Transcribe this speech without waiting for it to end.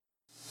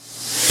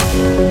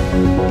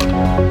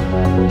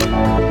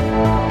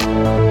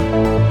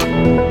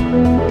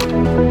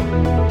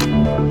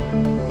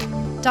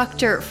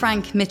Dr.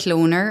 Frank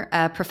Mitloehner,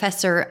 a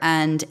professor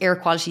and air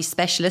quality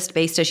specialist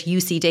based at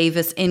UC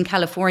Davis in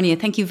California.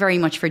 Thank you very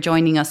much for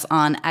joining us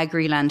on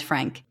Agriland,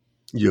 Frank.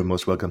 You're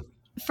most welcome.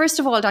 First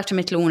of all, Dr.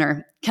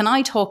 Mitloehner, can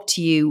I talk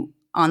to you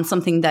on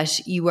something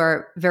that you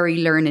are very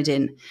learned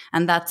in,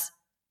 and that's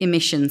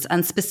emissions,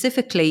 and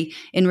specifically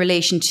in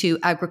relation to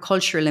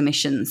agricultural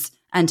emissions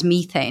and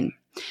methane?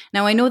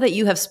 Now, I know that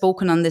you have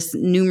spoken on this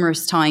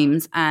numerous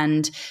times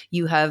and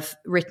you have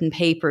written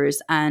papers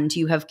and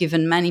you have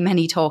given many,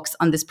 many talks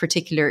on this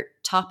particular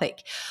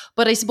topic.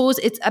 But I suppose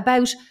it's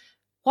about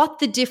what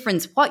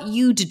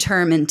you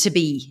determine to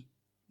be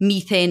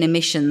methane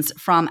emissions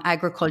from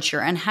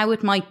agriculture and how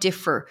it might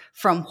differ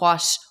from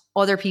what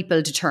other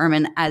people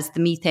determine as the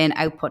methane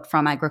output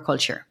from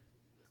agriculture.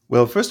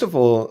 Well, first of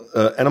all,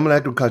 animal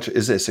agriculture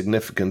is a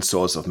significant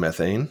source of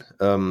methane.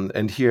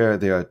 And here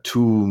there are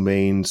two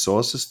main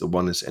sources. The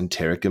one is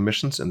enteric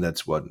emissions, and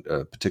that's what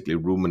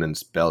particularly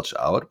ruminants belch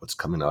out, what's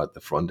coming out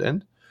the front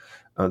end.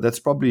 That's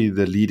probably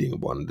the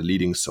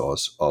leading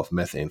source of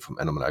methane from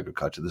animal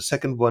agriculture. The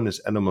second one is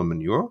animal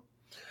manure.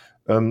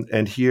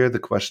 And here the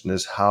question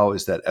is, how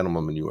is that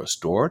animal manure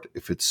stored?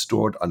 If it's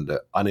stored under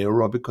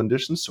anaerobic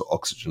conditions, so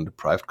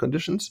oxygen-deprived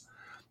conditions,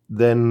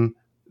 then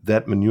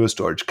that manure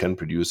storage can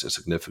produce a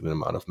significant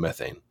amount of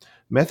methane.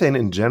 Methane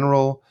in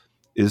general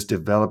is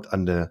developed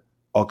under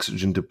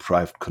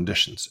oxygen-deprived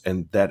conditions,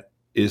 and that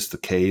is the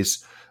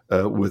case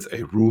with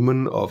a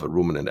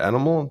ruminant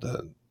animal,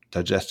 the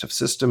digestive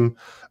system,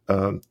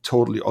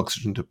 totally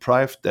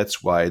oxygen-deprived.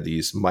 That's why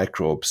these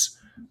microbes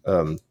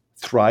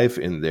thrive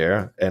in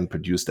there and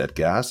produce that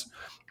gas.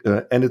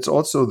 And it's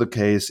also the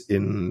case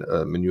in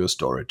manure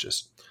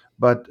storages.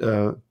 But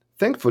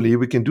thankfully,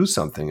 we can do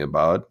something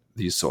about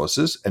these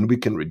sources and we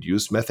can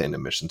reduce methane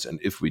emissions. And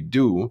if we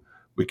do,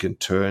 we can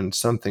turn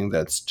something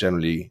that's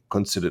generally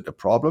considered a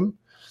problem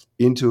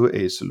into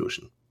a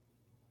solution.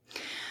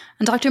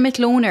 And Dr.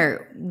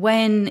 Mitloehner,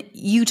 when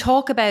you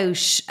talk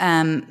about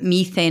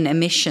methane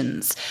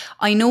emissions,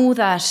 I know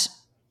that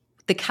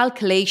the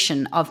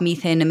calculation of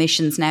methane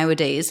emissions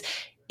nowadays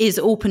is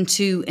open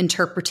to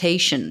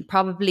interpretation,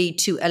 probably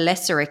to a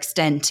lesser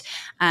extent,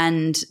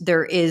 and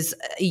there is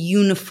a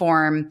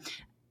uniform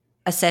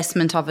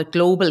assessment of it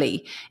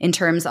globally in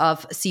terms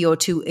of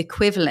CO2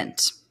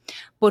 equivalent.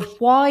 But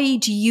why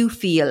do you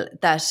feel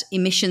that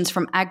emissions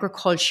from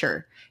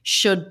agriculture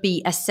should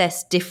be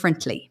assessed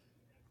differently?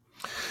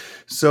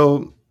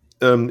 So,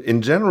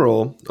 in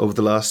general, over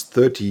the last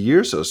 30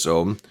 years or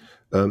so,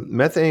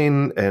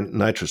 methane and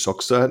nitrous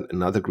oxide,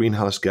 another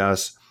greenhouse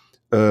gas,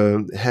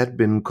 had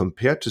been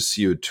compared to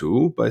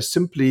CO2 by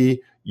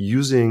simply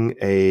using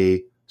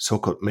a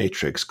so-called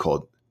matrix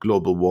called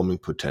global warming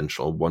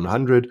potential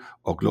 100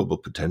 or global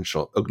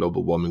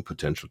warming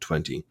potential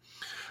 20.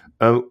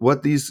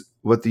 What these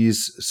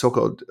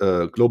so-called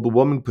global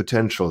warming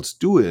potentials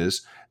do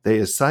is they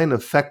assign a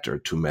factor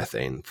to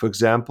methane. For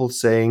example,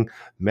 saying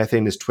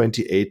methane is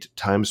 28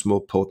 times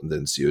more potent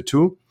than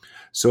CO2.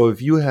 So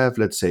if you have,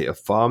 let's say, a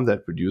farm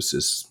that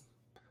produces,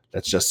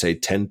 let's just say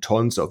 10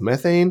 tons of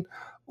methane,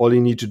 all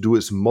you need to do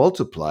is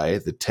multiply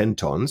the 10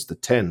 tons, the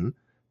 10,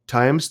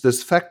 times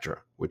this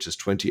factor, which is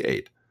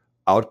 28.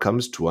 Out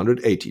comes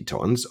 280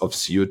 tons of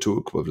CO2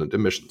 equivalent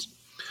emissions.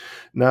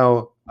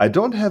 Now, I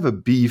don't have a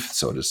beef,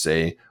 so to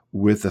say,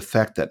 with the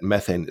fact that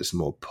methane is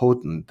more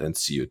potent than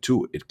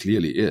CO2. It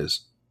clearly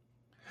is.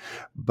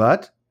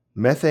 But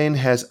methane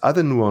has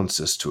other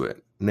nuances to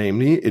it.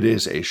 Namely, it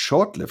is a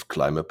short-lived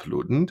climate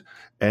pollutant,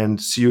 and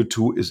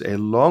CO2 is a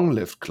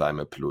long-lived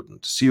climate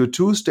pollutant.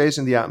 CO2 stays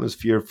in the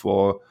atmosphere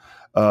for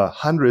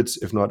hundreds,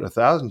 if not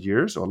 1,000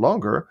 years or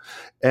longer,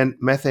 and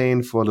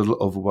methane for a little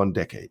over 1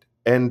 decade.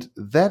 And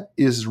that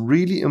is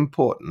really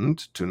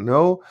important to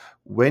know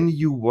when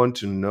you want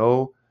to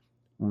know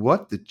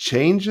what the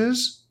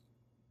changes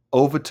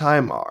over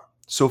time are.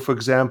 So, for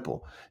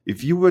example,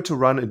 if you were to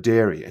run a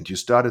dairy and you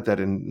started that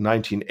in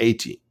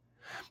 1980,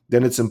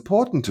 then it's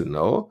important to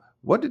know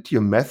what did your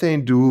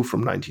methane do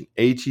from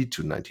 1980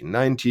 to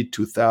 1990,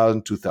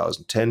 2000,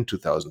 2010,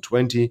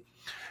 2020,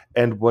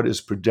 and what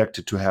is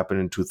projected to happen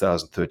in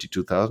 2030,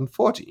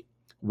 2040.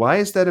 Why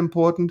is that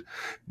important?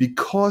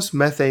 Because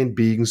methane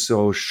being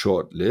so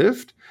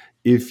short-lived,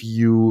 if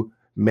you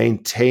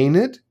maintain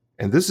it,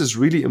 and this is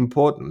really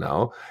important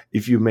now,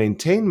 if you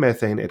maintain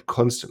methane at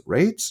constant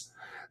rates,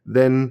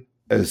 then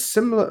a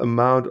similar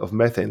amount of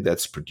methane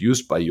that's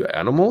produced by your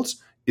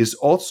animals is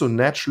also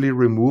naturally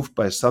removed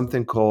by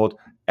something called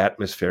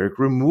atmospheric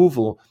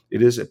removal.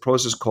 It is a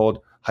process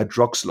called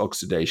hydroxyl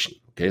oxidation.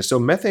 Okay, so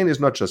methane is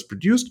not just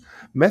produced,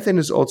 methane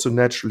is also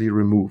naturally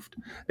removed.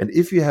 And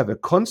if you have a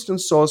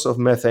constant source of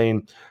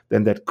methane,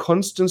 then that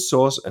constant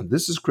source, and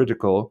this is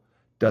critical,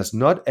 does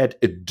not add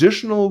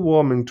additional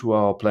warming to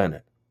our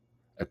planet.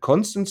 A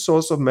constant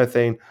source of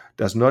methane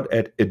does not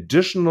add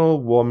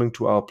additional warming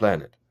to our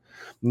planet.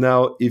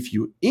 Now, if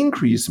you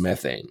increase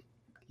methane,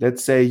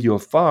 let's say your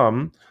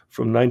farm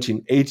from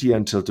 1980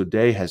 until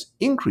today has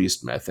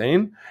increased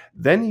methane,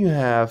 then you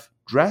have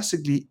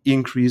drastically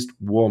increased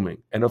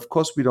warming. And of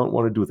course, we don't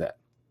want to do that.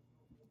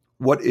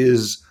 What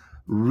is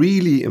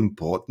really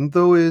important,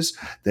 though, is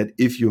that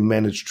if you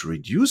manage to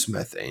reduce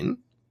methane,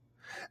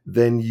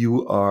 then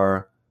you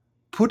are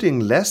putting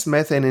less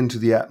methane into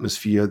the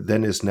atmosphere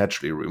than is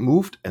naturally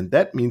removed. And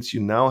that means you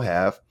now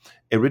have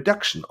a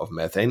reduction of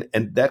methane,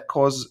 and that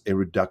causes a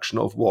reduction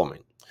of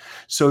warming.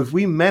 So if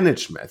we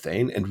manage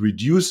methane and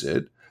reduce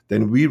it,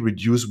 then we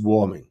reduce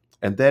warming.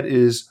 And that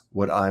is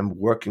what I'm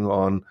working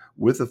on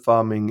with the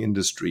farming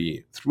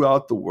industry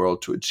throughout the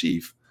world to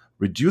achieve.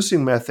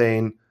 Reducing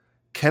methane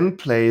can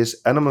place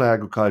animal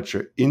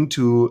agriculture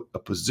into a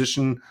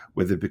position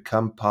where they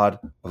become part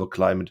of a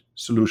climate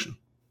solution.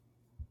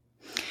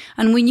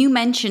 And when you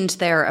mentioned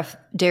there a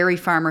dairy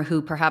farmer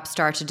who perhaps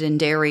started in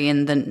dairy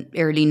in the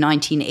early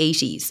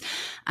 1980s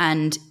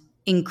and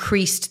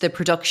increased the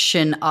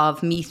production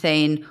of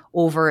methane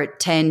over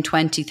 10,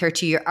 20,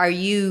 30 years, are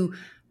you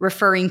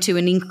referring to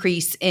an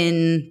increase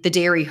in the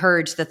dairy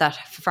herd that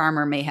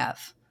farmer may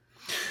have?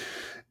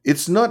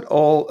 It's not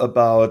all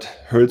about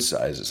herd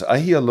sizes. I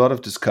hear a lot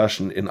of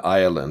discussion in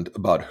Ireland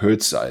about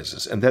herd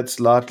sizes, and that's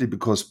largely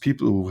because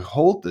people who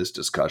hold this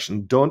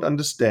discussion don't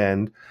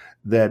understand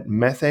that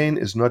methane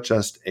is not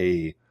just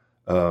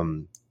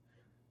um,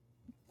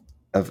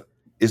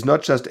 is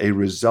not just a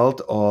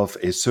result of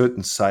a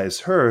certain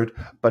size herd,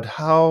 but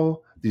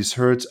how these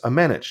herds are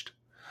managed.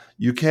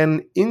 You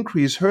can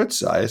increase herd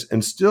size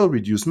and still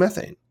reduce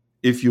methane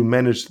if you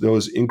manage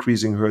those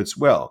increasing herds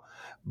well.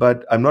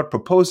 But I'm not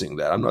proposing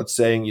that. I'm not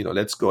saying,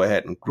 let's go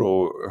ahead and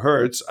grow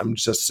herds. I'm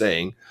just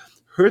saying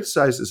herd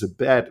size is a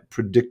bad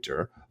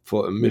predictor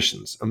for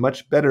emissions. A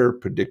much better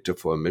predictor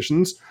for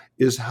emissions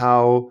is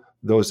how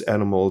those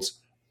animals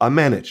are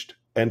managed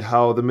and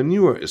how the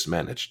manure is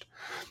managed.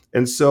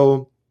 And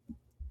so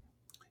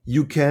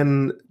you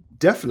can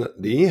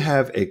definitely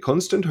have a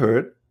constant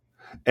herd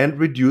and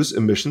reduce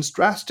emissions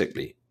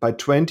drastically by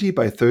 20,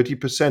 by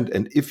 30%.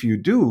 And if you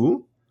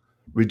do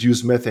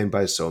reduce methane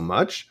by so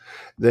much,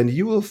 then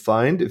you will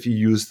find, if you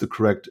use the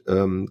correct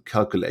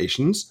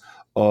calculations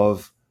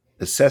of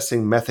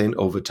assessing methane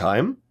over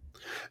time,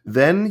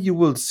 then you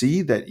will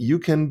see that you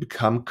can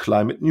become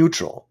climate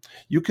neutral.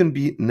 You can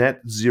be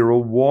net zero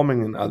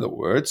warming, in other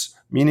words,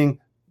 meaning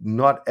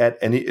not add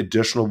any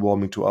additional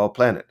warming to our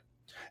planet.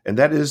 And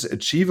that is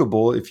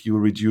achievable if you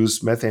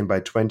reduce methane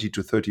by 20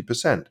 to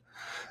 30%.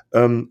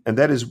 And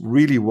that is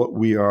really what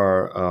we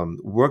are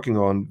working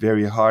on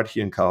very hard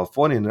here in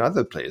California and in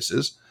other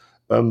places,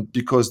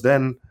 because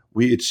then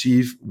we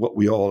achieve what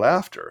we are all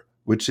after,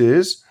 which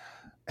is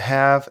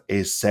have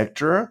a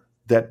sector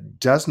that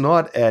does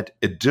not add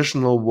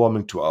additional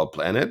warming to our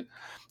planet.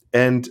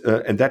 And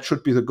that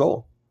should be the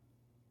goal.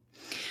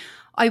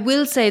 I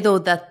will say, though,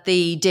 that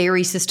the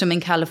dairy system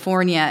in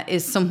California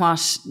is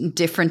somewhat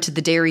different to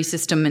the dairy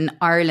system in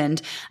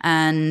Ireland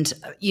and,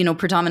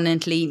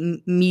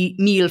 predominantly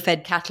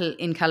meal-fed cattle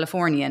in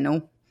California,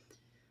 no?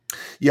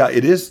 Yeah,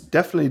 it is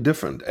definitely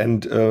different.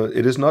 And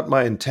it is not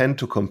my intent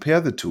to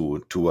compare the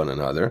two to one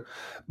another.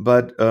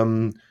 But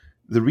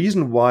the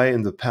reason why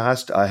in the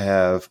past I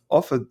have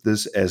offered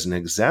this as an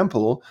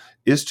example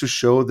is to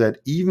show that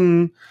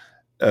even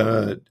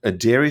a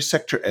dairy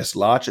sector as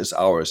large as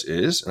ours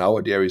is, and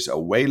our dairies are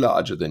way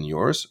larger than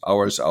yours.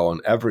 Ours are on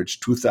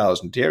average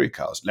 2,000 dairy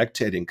cows,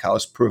 lactating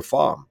cows per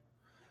farm.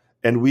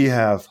 And we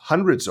have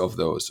hundreds of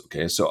those.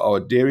 Okay, so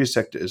our dairy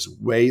sector is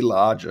way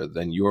larger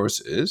than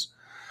yours is.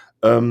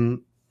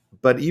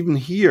 But even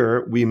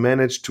here, we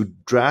managed to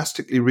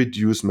drastically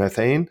reduce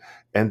methane,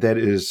 and that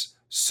is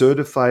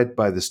certified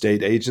by the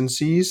state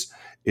agencies.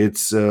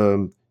 It's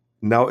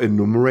now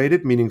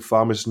enumerated, meaning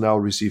farmers now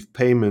receive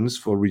payments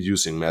for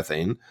reducing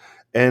methane.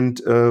 And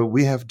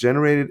we have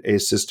generated a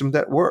system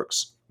that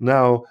works.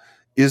 Now,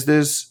 is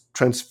this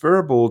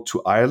transferable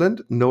to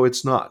Ireland? No,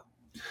 it's not.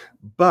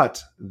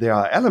 But there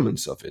are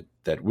elements of it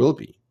that will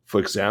be. For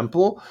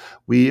example,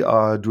 we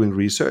are doing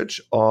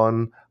research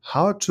on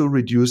how to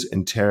reduce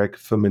enteric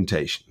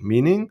fermentation,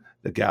 meaning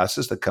the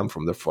gases that come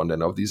from the front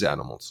end of these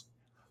animals.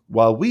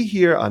 While we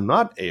here are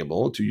not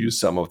able to use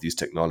some of these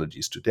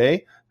technologies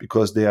today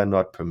because they are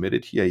not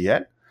permitted here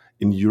yet,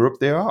 in Europe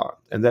they are.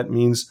 And that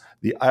means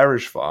the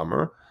Irish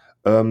farmer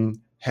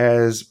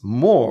has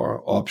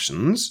more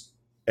options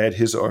at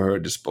his or her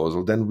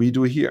disposal than we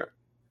do here.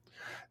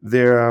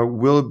 There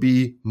will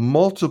be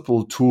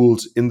multiple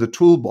tools in the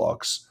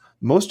toolbox,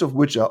 most of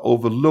which are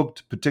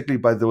overlooked, particularly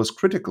by those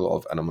critical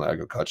of animal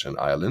agriculture in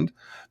Ireland.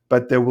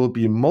 But there will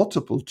be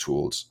multiple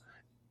tools,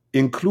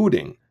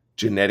 including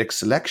genetic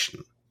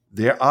selection.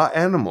 There are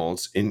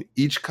animals in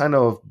each kind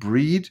of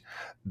breed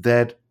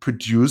that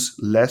produce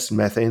less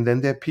methane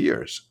than their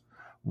peers.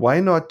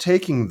 Why not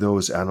taking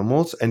those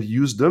animals and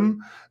use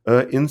them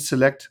in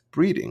select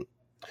breeding?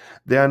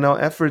 There are now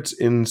efforts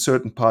in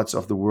certain parts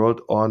of the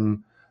world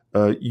on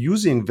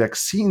using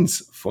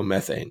vaccines for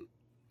methane.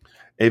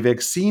 A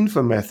vaccine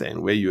for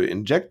methane, where you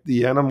inject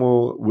the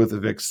animal with a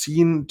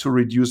vaccine to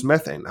reduce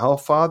methane. How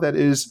far that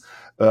is,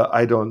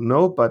 I don't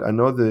know, but I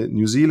know the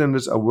New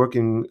Zealanders are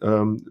working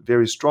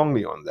very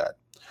strongly on that.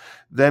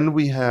 Then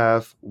we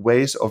have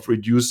ways of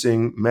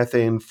reducing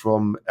methane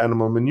from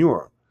animal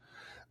manure.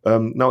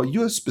 Now,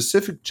 your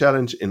specific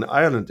challenge in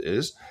Ireland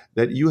is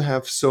that you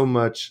have so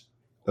much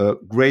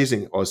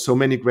grazing or so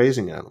many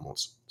grazing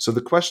animals. So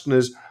the question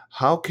is,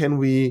 how can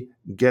we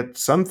get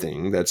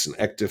something that's an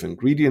active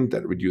ingredient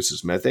that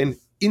reduces methane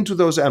into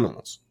those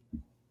animals?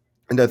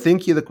 And I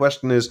think here the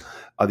question is,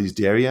 are these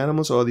dairy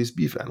animals or are these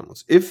beef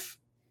animals? If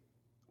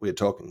we're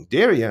talking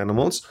dairy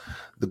animals,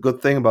 the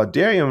good thing about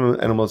dairy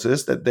animals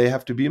is that they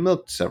have to be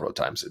milked several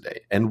times a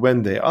day. And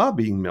when they are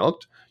being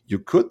milked, you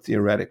could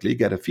theoretically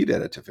get a feed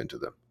additive into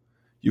them.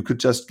 You could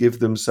just give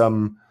them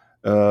some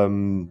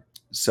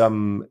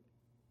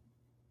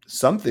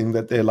something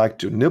that they like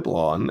to nibble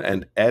on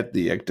and add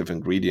the active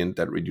ingredient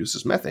that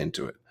reduces methane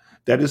to it.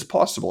 That is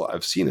possible.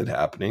 I've seen it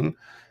happening,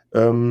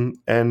 and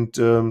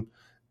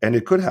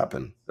it could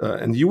happen.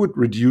 And you would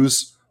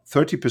reduce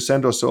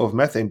 30% or so of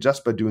methane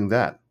just by doing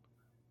that.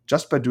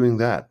 Just by doing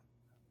that.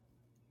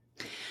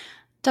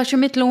 Dr.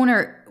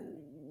 Mitloehner,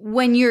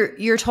 when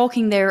you're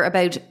talking there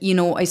about,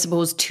 I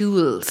suppose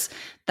tools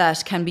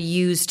that can be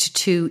used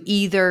to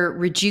either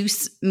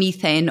reduce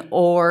methane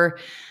or,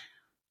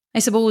 I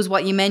suppose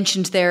what you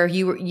mentioned there,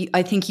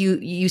 I think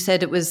you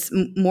said it was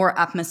more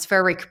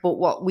atmospheric, but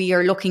what we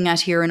are looking at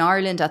here in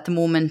Ireland at the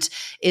moment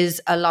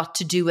is a lot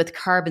to do with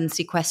carbon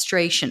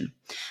sequestration.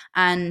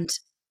 And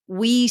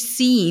we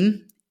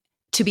seem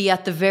to be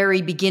at the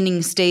very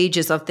beginning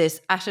stages of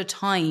this at a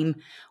time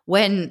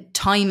when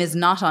time is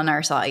not on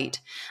our side.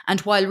 And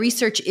while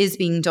research is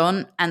being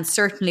done, and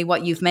certainly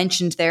what you've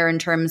mentioned there in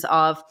terms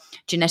of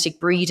genetic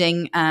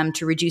breeding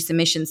to reduce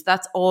emissions,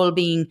 that's all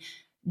being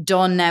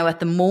done now at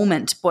the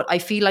moment. But I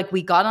feel like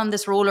we got on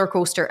this roller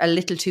coaster a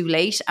little too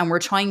late and we're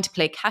trying to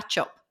play catch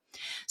up.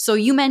 So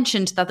you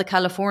mentioned that the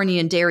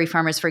Californian dairy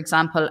farmers, for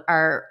example,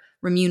 are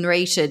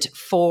remunerated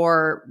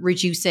for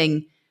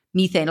reducing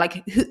methane.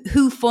 Like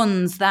who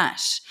funds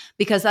that?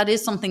 Because that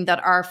is something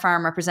that our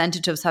farm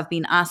representatives have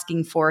been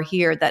asking for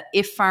here, that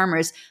if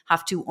farmers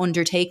have to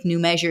undertake new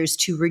measures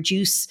to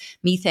reduce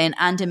methane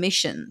and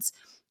emissions,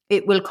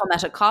 it will come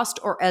at a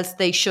cost, or else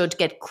they should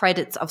get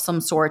credits of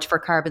some sort for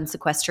carbon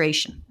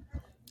sequestration.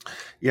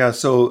 Yeah,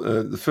 so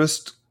the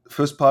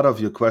first part of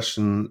your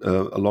question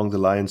along the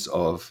lines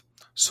of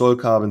soil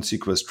carbon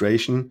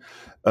sequestration,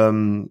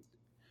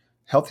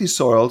 healthy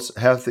soils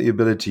have the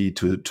ability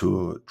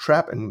to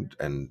trap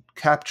and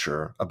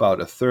capture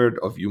about a third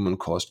of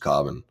human-caused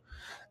carbon.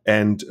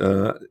 And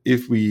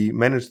if we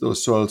manage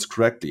those soils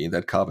correctly,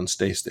 that carbon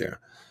stays there.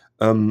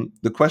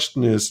 The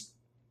question is,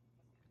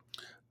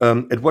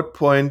 at what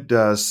point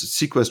does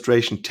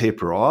sequestration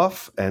taper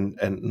off and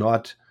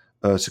not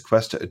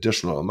sequester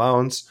additional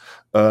amounts?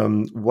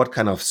 What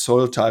kind of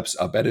soil types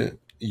are better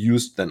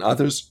used than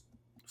others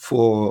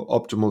for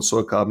optimal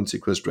soil carbon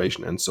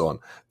sequestration, and so on?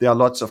 There are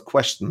lots of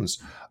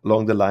questions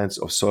along the lines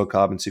of soil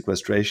carbon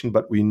sequestration,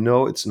 but we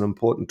know it's an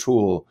important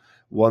tool,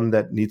 one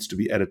that needs to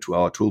be added to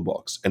our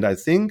toolbox. And I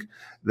think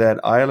that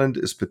Ireland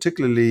is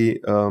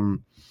particularly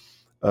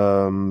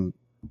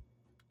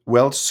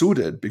well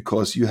suited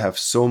because you have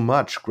so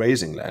much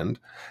grazing land,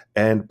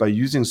 and by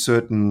using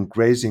certain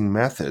grazing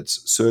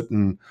methods,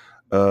 certain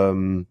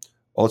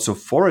also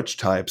forage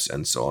types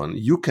and so on,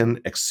 you can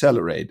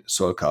accelerate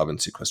soil carbon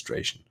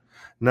sequestration.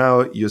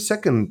 Now, the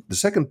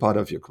second part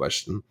of your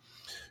question.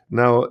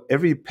 Now,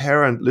 every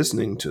parent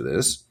listening to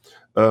this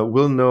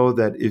will know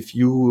that if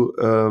you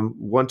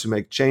want to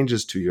make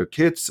changes to your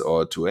kids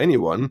or to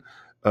anyone,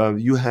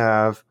 you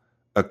have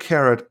a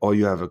carrot or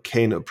you have a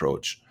cane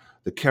approach.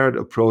 The carrot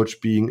approach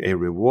being a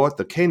reward,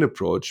 the cane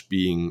approach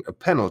being a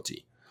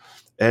penalty.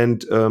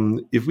 And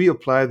if we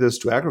apply this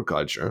to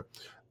agriculture,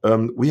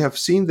 we have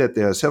seen that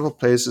there are several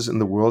places in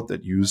the world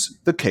that use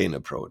the cane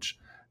approach.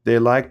 They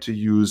like to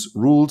use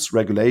rules,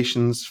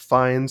 regulations,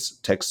 fines,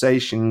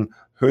 taxation,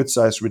 herd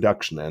size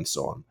reduction, and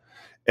so on.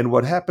 And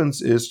what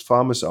happens is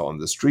farmers are on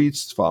the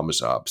streets,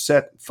 farmers are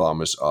upset,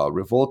 farmers are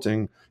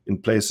revolting in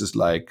places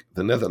like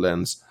the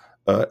Netherlands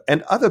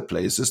and other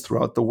places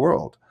throughout the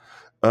world.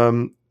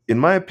 In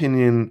my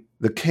opinion,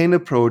 the cane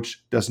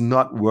approach does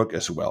not work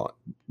as well.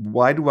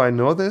 Why do I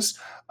know this?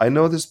 I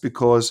know this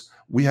because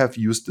we have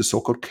used the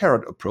so-called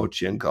carrot approach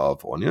here in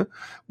California,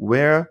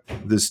 where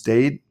the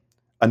state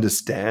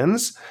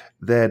understands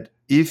that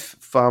if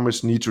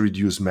farmers need to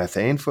reduce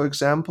methane, for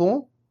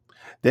example,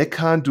 they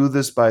can't do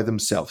this by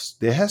themselves.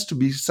 There has to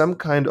be some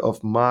kind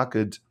of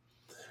market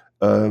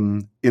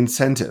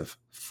incentive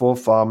for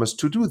farmers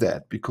to do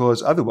that,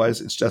 because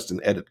otherwise it's just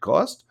an added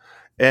cost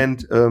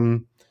and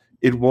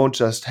it won't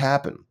just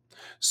happen.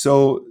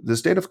 So the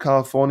state of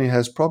California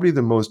has probably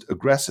the most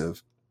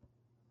aggressive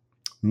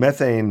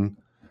methane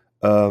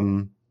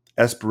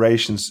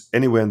aspirations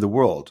anywhere in the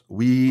world.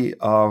 We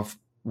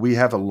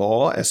have a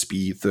law,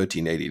 SB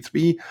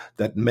 1383,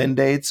 that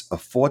mandates a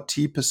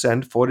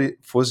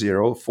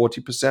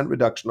 40%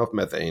 reduction of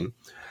methane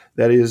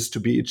that is to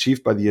be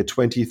achieved by the year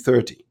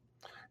 2030.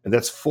 And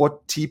that's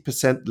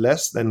 40%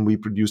 less than we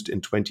produced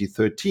in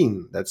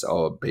 2013. That's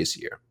our base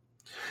year.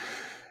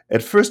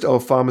 At first, our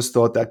farmers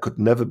thought that could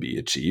never be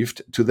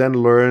achieved, to then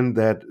learn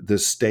that the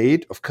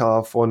state of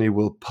California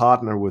will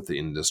partner with the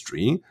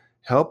industry,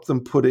 help them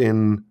put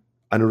in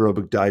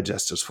anaerobic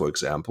digesters, for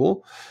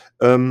example.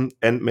 And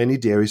many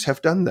dairies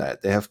have done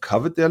that. They have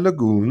covered their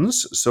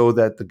lagoons so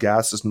that the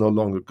gases no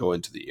longer go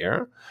into the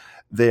air.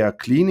 They are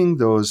cleaning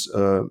those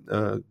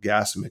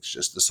gas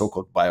mixtures, the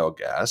so-called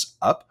biogas,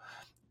 up.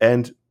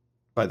 And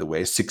by the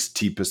way,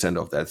 60%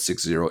 of that,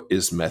 60,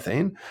 is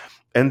methane.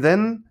 And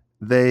then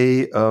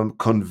they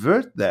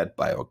convert that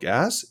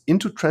biogas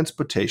into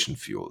transportation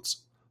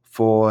fuels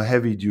for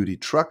heavy-duty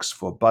trucks,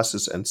 for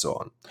buses, and so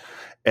on.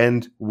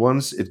 And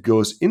once it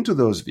goes into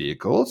those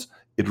vehicles,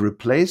 it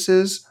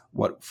replaces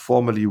what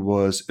formerly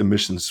was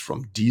emissions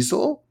from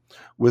diesel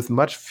with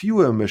much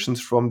fewer emissions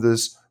from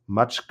this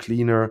much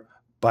cleaner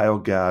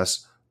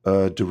biogas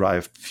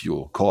derived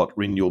fuel called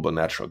renewable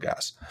natural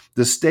gas.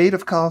 The state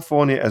of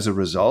California, as a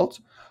result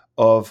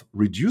of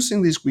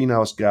reducing these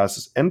greenhouse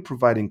gases and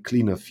providing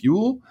cleaner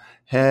fuel,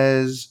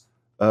 has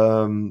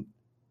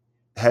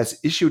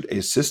issued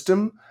a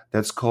system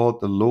that's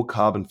called the low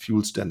carbon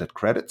fuel standard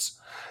credits.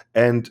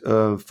 And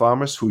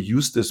farmers who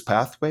use this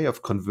pathway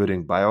of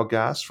converting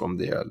biogas from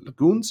their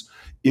lagoons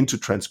into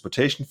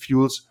transportation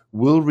fuels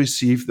will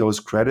receive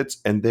those credits,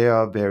 and they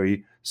are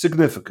very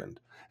significant.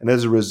 And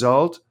as a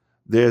result,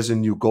 there's a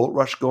new gold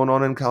rush going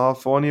on in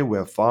California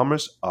where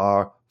farmers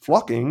are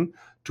flocking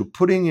to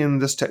putting in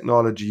this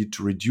technology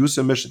to reduce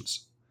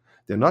emissions.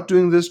 They're not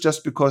doing this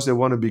just because they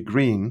want to be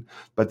green,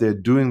 but they're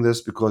doing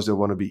this because they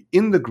want to be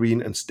in the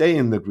green and stay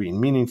in the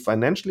green, meaning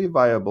financially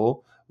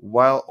viable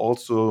while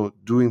also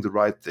doing the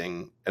right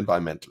thing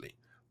environmentally.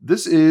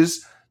 This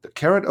is the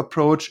carrot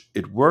approach.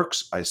 It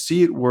works. I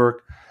see it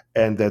work,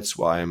 and that's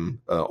why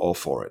I'm all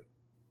for it.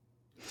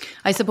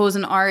 I suppose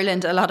in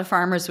Ireland, a lot of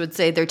farmers would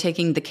say they're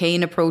taking the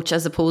cane approach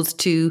as opposed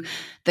to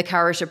the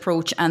carrot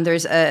approach. And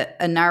there's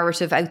a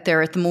narrative out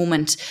there at the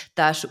moment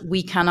that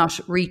we cannot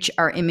reach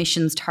our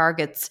emissions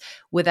targets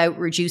without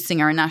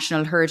reducing our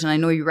national herd. And I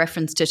know you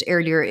referenced it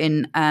earlier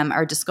in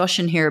our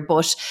discussion here,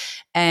 but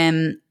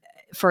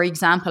for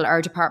example,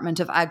 our Department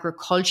of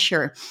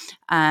Agriculture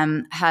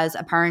has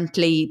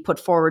apparently put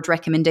forward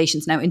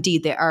recommendations. Now,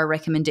 indeed, they are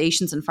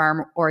recommendations, and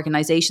farm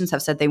organisations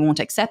have said they won't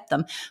accept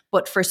them,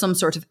 but for some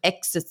sort of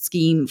exit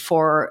scheme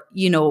for,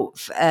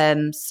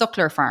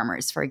 suckler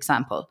farmers, for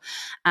example.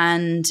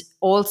 And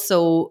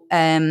also,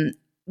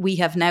 we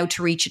have now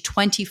to reach a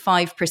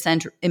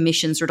 25%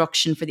 emissions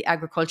reduction for the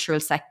agricultural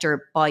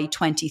sector by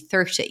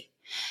 2030.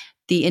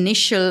 The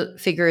initial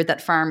figure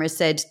that farmers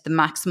said the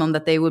maximum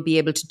that they would be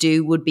able to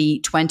do would be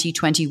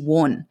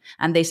 2021.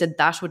 And they said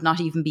that would not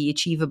even be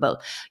achievable.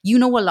 You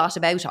know a lot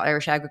about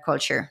Irish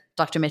agriculture,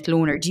 Dr.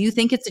 Mitloehner. Do you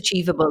think it's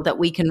achievable that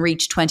we can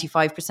reach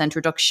 25%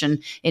 reduction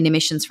in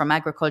emissions from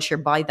agriculture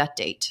by that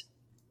date?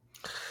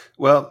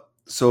 Well,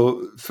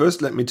 so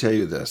first let me tell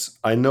you this.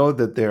 I know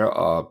that there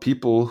are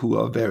people who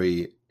are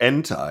very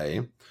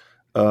anti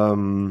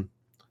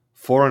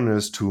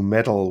foreigners to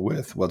meddle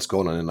with what's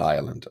going on in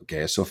Ireland.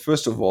 Okay, so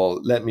first of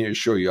all, let me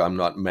assure you I'm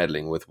not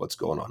meddling with what's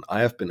going on. I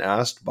have been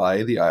asked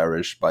by the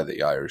Irish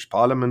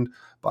Parliament,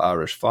 by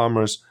Irish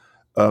farmers,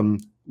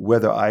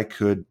 whether I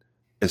could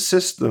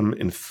assist them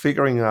in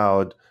figuring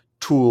out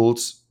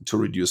tools to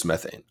reduce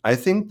methane. I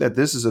think that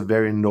this is a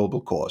very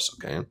noble cause,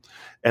 okay?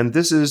 And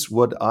this is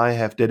what I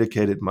have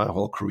dedicated my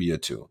whole career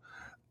to.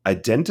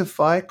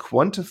 Identify,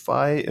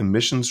 quantify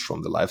emissions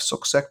from the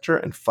livestock sector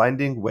and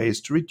finding ways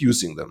to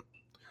reducing them.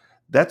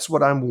 That's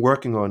what I'm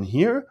working on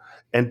here.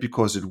 And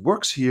because it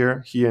works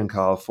here in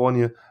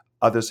California,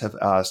 others have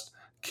asked,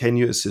 can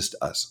you assist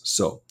us?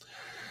 So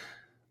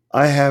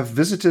I have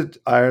visited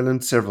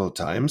Ireland several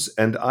times,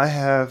 and I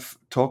have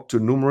talked to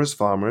numerous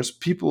farmers,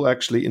 people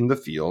actually in the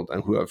field,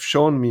 and who have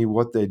shown me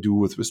what they do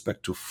with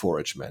respect to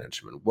forage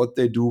management, what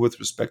they do with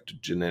respect to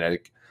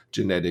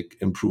genetic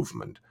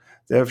improvement.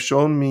 They have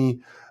shown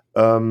me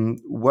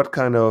what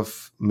kind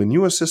of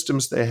manure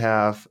systems they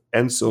have,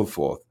 and so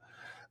forth.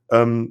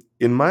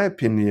 In my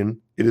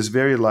opinion, it is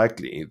very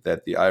likely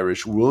that the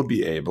Irish will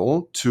be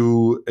able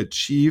to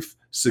achieve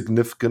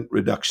significant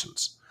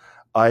reductions.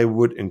 I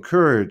would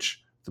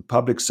encourage the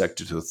public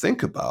sector to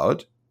think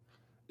about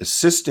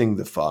assisting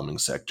the farming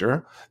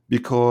sector,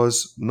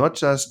 because not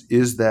just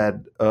is that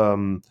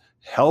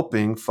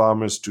helping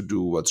farmers to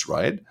do what's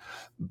right,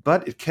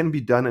 but it can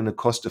be done in a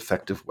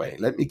cost-effective way.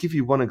 Let me give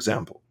you one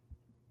example.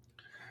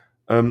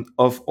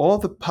 Of all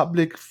the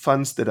public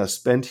funds that are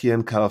spent here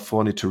in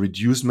California to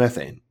reduce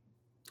methane,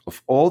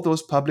 of all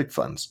those public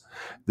funds,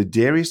 the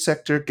dairy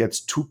sector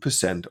gets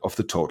 2% of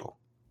the total.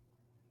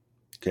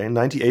 Okay,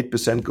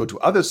 98% go to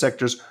other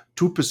sectors,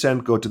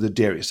 2% go to the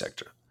dairy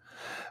sector.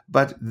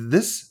 But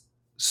this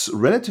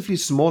relatively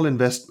small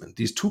investment,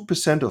 these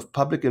 2% of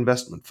public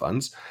investment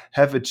funds,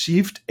 have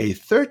achieved a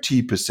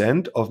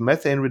 30% of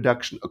methane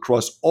reduction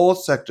across all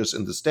sectors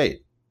in the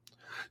state.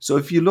 So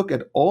if you look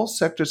at all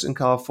sectors in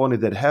California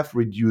that have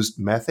reduced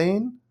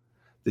methane,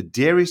 the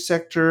dairy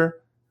sector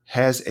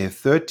has a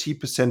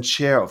 30%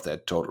 share of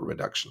that total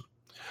reduction.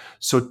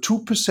 So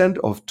 2%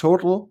 of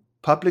total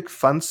public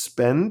funds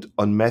spent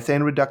on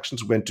methane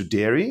reductions went to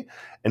dairy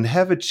and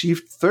have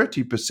achieved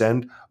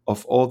 30%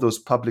 of all those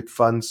public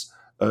funds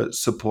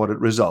supported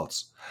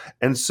results.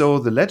 And so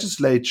the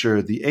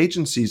legislature, the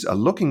agencies are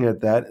looking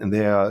at that and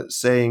they are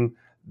saying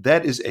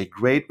that is a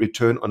great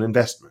return on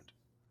investment.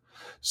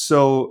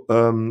 So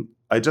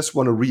I just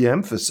want to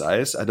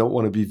re-emphasize, I don't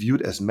want to be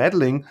viewed as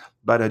meddling,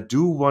 but I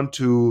do want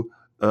to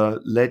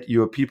let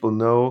your people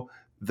know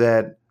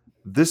that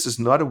this is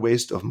not a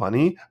waste of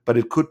money, but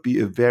it could be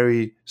a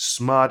very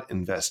smart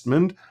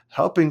investment,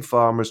 helping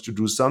farmers to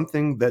do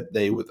something that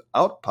they,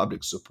 without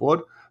public support,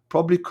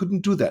 probably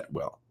couldn't do that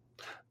well.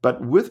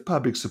 But with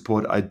public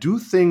support, I do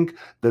think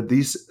that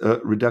these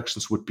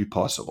reductions would be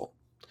possible.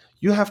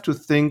 You have to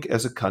think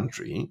as a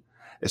country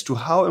as to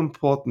how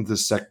important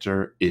this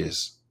sector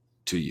is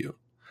to you.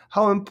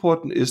 How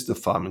important is the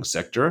farming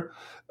sector?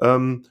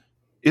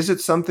 Is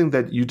it something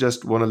that you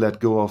just want to let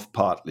go of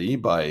partly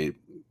by,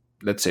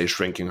 let's say,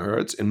 shrinking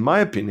herds? In my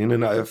opinion,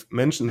 and I've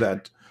mentioned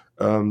that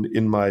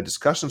in my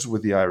discussions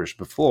with the Irish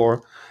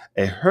before,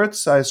 a herd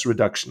size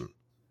reduction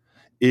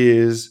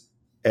is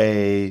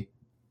an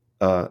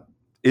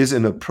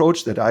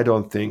approach that I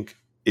don't think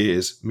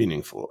is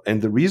meaningful.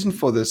 And the reason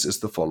for this is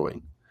the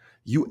following.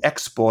 You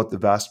export the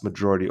vast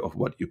majority of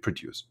what you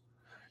produce.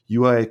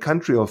 You are a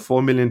country of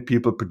 4 million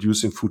people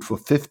producing food for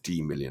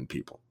 50 million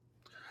people.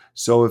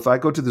 So if I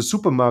go to the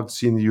supermarkets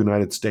here in the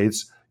United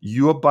States,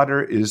 your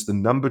butter is the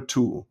number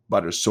 2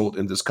 butter sold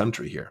in this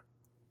country here.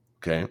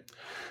 Okay.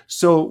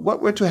 So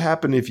what were to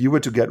happen if you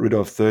were to get rid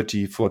of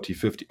 30, 40,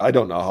 50, I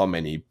don't know how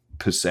many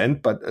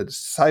percent, but a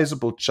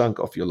sizable chunk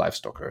of your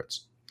livestock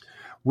herds?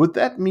 Would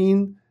that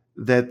mean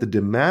that the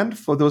demand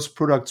for those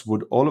products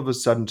would all of a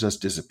sudden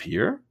just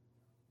disappear?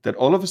 That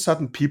all of a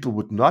sudden people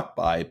would not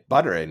buy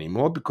butter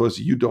anymore because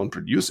you don't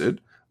produce it?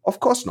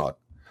 Of course not.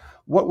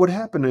 What would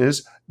happen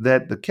is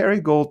that the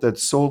Kerrygold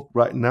that's sold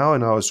right now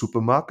in our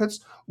supermarkets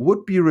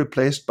would be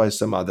replaced by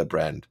some other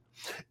brand.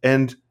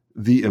 And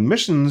the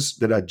emissions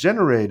that are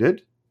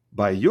generated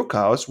by your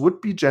cows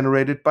would be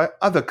generated by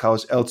other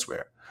cows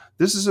elsewhere.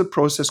 This is a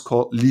process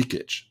called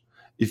leakage.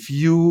 If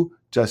you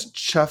just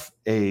shove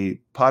a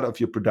part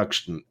of your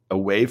production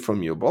away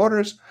from your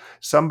borders,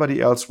 somebody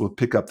else will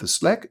pick up the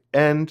slack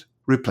and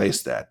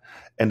replace that.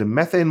 And a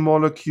methane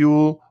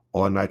molecule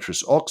or a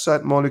nitrous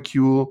oxide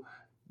molecule,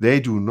 they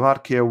do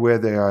not care where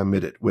they are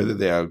emitted, whether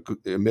they are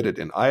emitted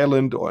in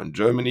Ireland or in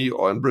Germany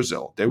or in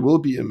Brazil. They will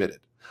be emitted.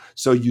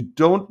 So you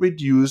don't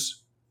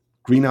reduce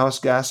greenhouse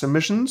gas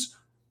emissions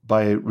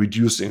by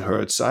reducing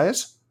herd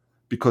size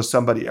because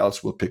somebody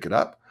else will pick it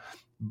up,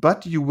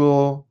 but you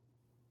will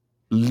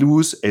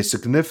lose a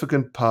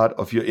significant part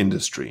of your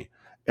industry.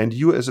 And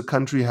you as a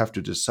country have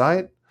to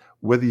decide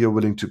whether you're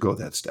willing to go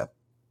that step.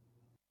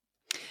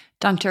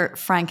 Dr.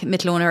 Frank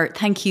Mitloehner,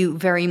 thank you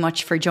very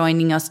much for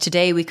joining us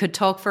today. We could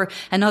talk for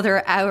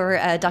another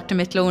hour, Dr.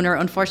 Mitloehner.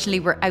 Unfortunately,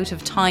 we're out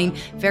of time.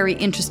 Very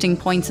interesting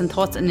points and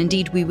thoughts, and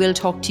indeed, we will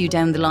talk to you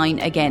down the line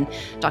again.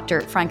 Dr.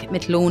 Frank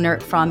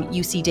Mitloehner from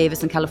UC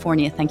Davis in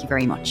California, thank you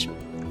very much.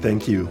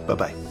 Thank you.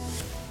 Bye-bye.